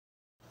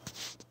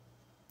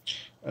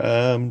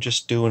I'm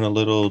just doing a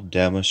little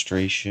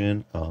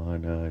demonstration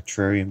on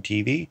Terrarium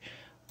TV.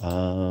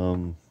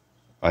 Um,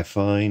 I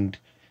find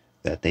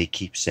that they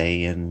keep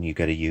saying you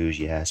got to use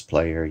Yes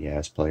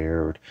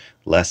Player,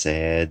 less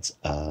ads.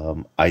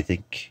 I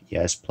think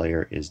Yes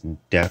Player is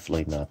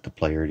definitely not the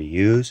player to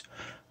use.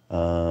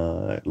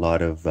 A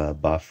lot of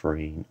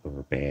buffering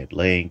or bad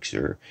links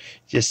or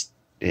just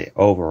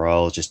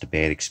overall just a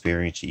bad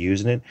experience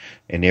using it.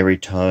 And every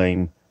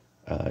time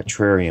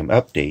Terrarium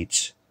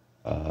updates,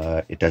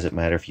 it doesn't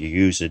matter if you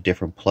use a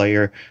different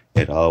player,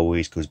 it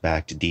always goes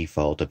back to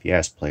default of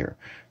Yes Player.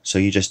 So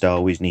you just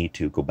always need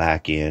to go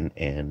back in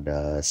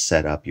and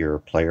set up your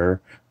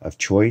player of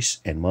choice.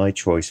 And my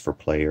choice for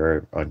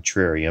player on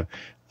Terrarium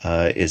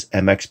is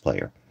MX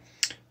Player.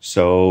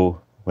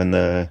 So when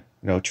the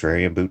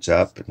Terrarium boots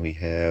up and we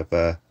have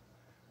the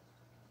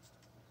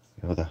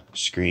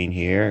screen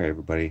here,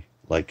 everybody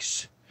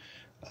likes.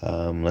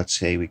 Let's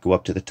say we go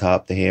up to the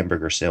top, the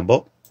hamburger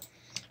symbol.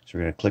 So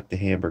we're going to click the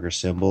hamburger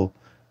symbol,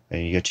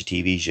 and you got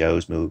your TV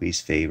shows,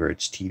 movies,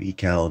 favorites, TV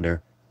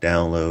calendar,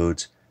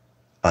 downloads,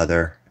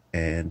 other,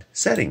 and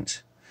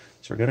settings.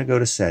 So we're going to go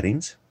to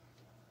settings.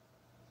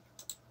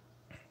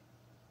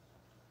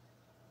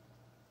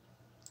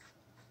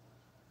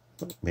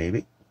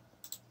 Maybe.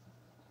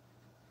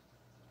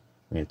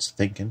 It's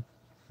thinking.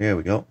 There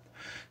we go.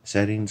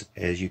 Settings,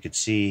 as you can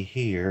see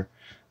here,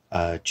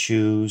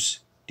 choose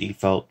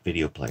default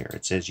video player.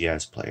 It says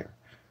Yes Player.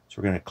 So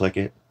we're going to click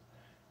it.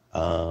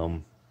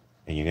 And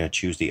you're going to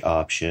choose the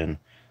option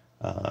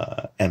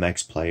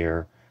MX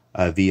Player.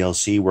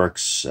 VLC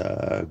works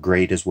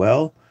great as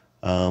well,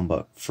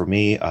 but for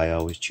me, I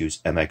always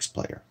choose MX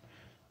Player.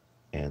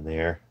 And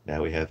there,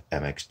 now we have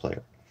MX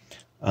Player.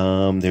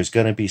 There's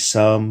going to be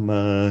some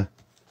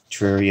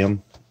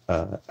Terrarium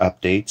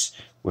updates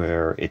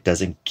where it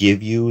doesn't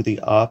give you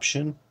the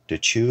option to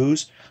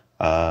choose,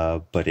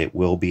 but it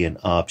will be an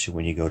option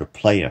when you go to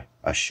play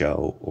a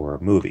show or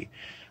a movie.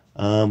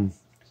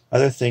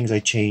 Other things I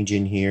change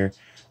in here,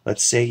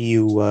 let's say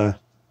you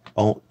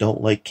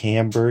don't like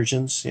cam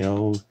versions,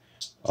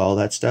 all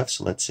that stuff.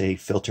 So let's say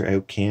filter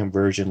out cam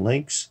version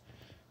links.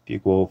 If you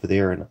go over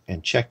there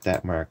and check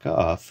that mark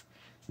off,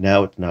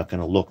 now it's not going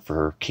to look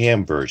for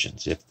cam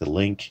versions. If the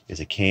link is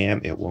a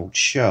cam, it won't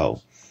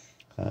show.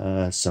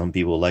 Some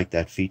people like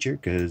that feature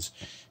because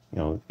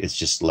it's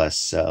just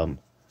less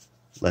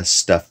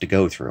stuff to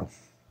go through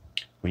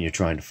when you're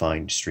trying to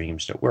find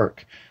streams that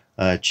work.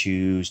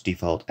 Choose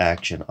default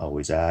action,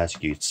 always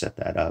ask. You set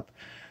that up.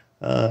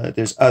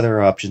 There's other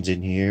options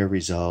in here.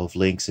 Resolve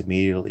links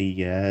immediately,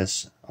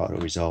 yes. Auto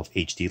resolve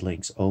HD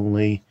links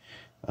only.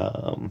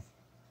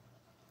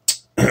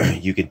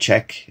 You can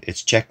check,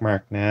 it's check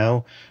mark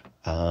now.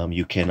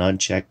 You can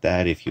uncheck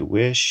that if you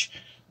wish.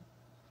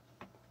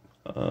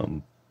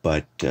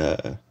 But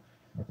oh,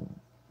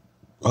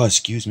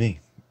 excuse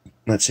me.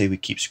 Let's say we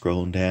keep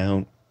scrolling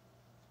down.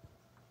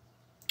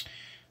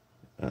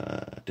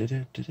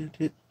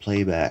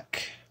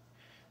 Playback.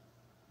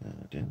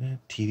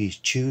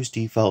 TV, choose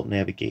default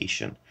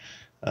navigation.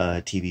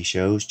 TV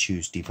shows,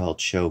 choose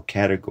default show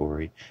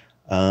category.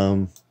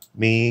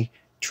 Me,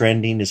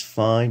 trending is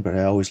fine, but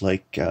I always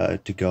like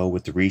to go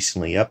with the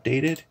recently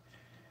updated.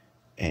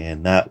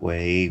 And that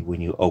way,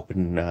 when you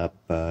open up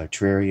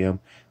Terrarium,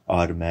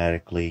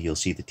 automatically you'll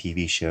see the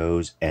TV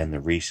shows and the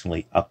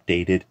recently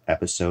updated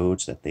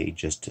episodes that they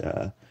just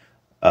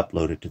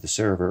uploaded to the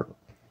server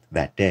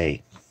that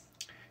day.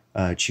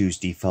 Choose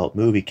default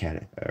movie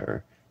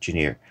category.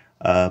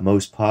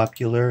 Most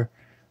popular,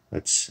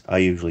 I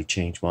usually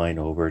change mine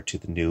over to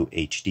the new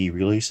HD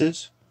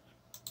releases.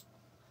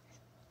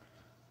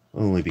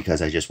 Only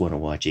because I just want to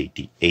watch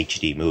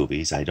HD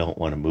movies. I don't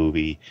want a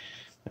movie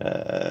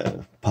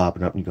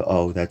popping up and you go,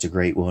 oh, that's a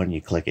great one.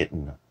 You click it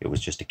and it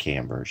was just a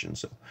cam version.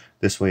 So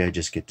this way I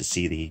just get to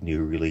see the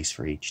new release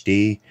for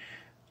HD.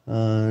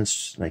 And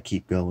I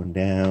keep going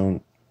down.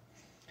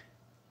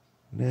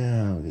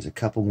 Now there's a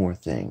couple more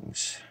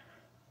things.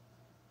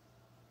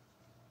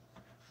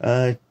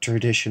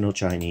 Traditional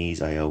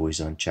Chinese, I always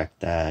uncheck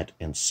that,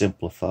 and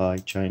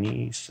simplified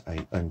Chinese,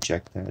 I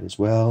uncheck that as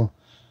well.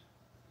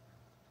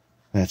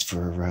 That's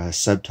for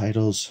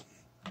subtitles.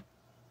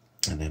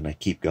 And then I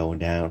keep going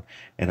down,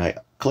 and I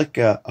click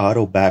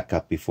auto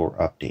backup before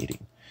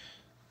updating.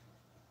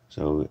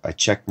 So I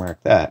check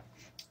mark that,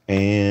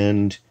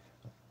 and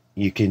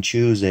you can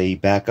choose a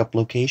backup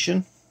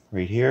location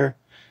right here,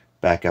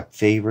 backup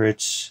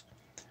favorites.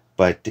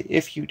 But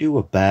if you do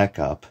a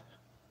backup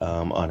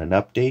on an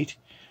update,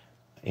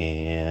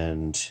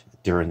 and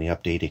during the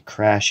update it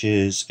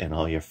crashes and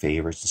all your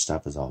favorites and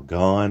stuff is all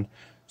gone,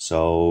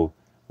 so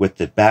with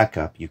the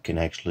backup you can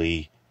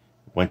actually,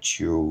 once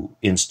you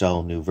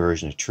install a new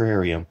version of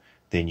Terrarium,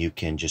 then you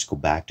can just go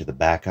back to the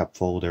backup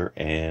folder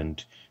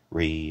and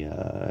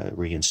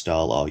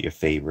reinstall all your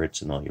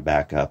favorites and all your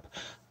backup.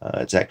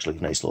 It's actually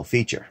a nice little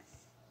feature.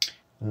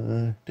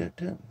 And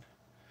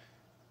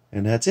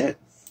that's it.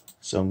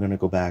 So I'm going to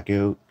go back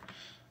out.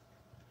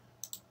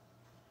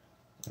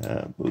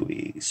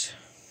 Movies.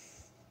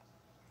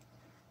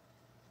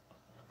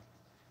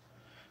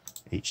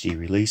 HD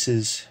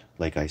releases.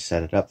 like I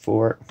set it up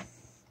for.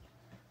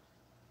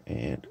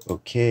 And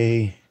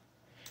okay.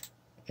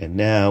 And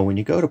now when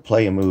you go to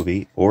play a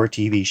movie or a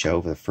TV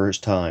show for the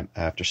first time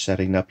after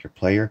setting up your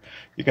player,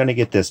 you're going to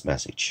get this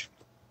message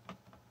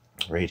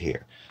right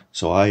here.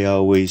 So I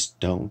always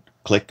don't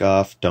click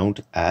off, don't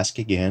ask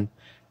again,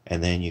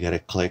 and then you got to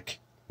click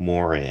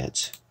more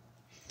ads.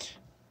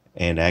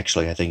 And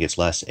actually I think it's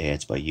less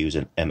ads by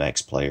using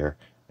MX player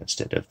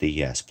instead of the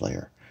Yes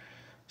player.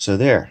 So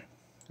there,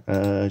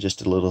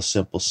 just a little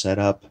simple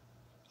setup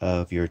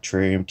of your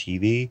Terrarium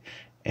TV,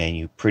 and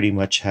you pretty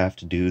much have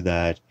to do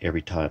that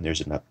every time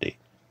there's an update.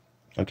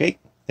 Okay,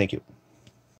 thank you.